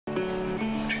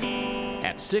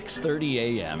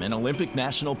6:30 a.m. in Olympic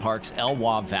National Park's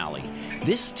Elwha Valley,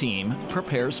 this team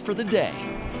prepares for the day.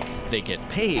 They get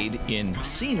paid in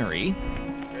scenery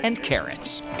and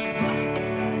carrots.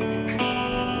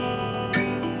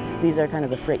 These are kind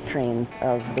of the freight trains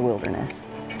of the wilderness.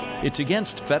 It's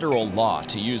against federal law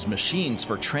to use machines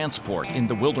for transport in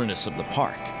the wilderness of the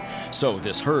park. So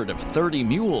this herd of 30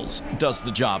 mules does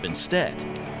the job instead.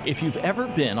 If you've ever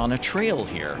been on a trail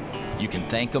here, you can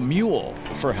thank a mule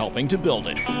for helping to build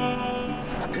it.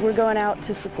 We're going out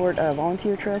to support a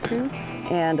volunteer trail crew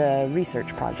and a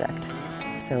research project.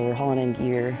 So we're hauling in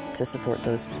gear to support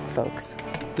those folks.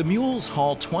 The mules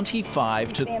haul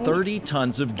 25 to 30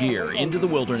 tons of gear into the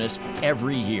wilderness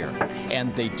every year,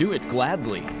 and they do it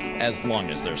gladly, as long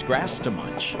as there's grass to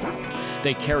munch.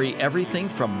 They carry everything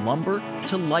from lumber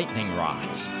to lightning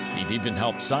rods. They've even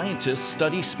helped scientists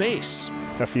study space.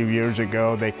 A few years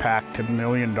ago, they packed $1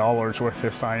 million worth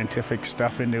of scientific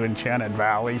stuff into Enchanted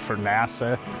Valley for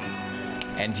NASA.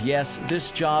 And yes,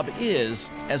 this job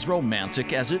is as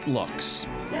romantic as it looks.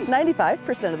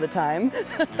 95% of the time.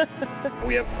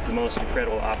 We have the most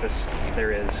incredible office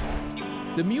there is.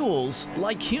 The mules,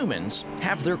 like humans,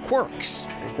 have their quirks.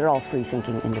 They're all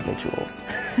free-thinking individuals,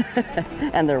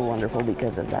 and they're wonderful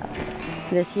because of that.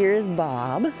 This here is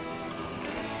Bob.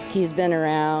 He's been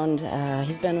around,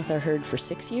 he's been with our herd for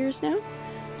 6 years now.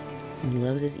 He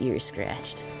loves his ears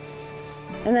scratched.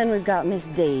 And then we've got Miss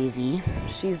Daisy.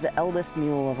 She's the eldest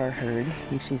mule of our herd,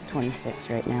 and she's 26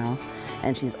 right now.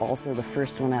 And she's also the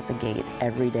first one at the gate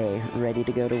every day, ready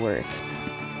to go to work.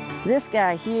 This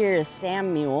guy here is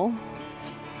Sam Mule.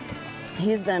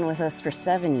 He's been with us for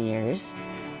 7 years.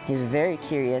 He's very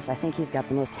curious. I think he's got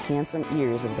the most handsome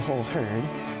ears of the whole herd.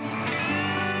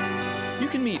 You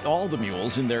can meet all the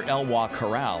mules in their Elwha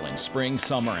corral in spring,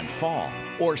 summer, and fall,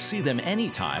 or see them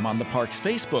anytime on the park's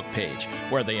Facebook page,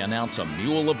 where they announce a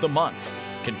Mule of the Month.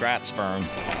 Congrats, Vern.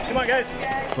 Come on, guys.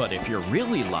 But if you're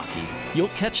really lucky, you'll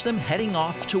catch them heading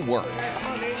off to work,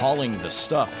 hauling the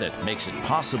stuff that makes it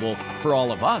possible for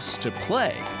all of us to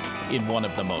play in one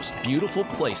of the most beautiful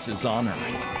places on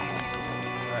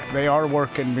Earth. They are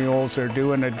working mules. They're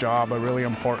doing a job, a really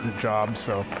important job.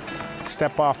 So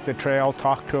step off the trail,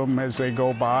 talk to them as they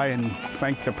go by, and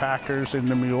thank the packers and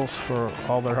the mules for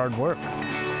all their hard work.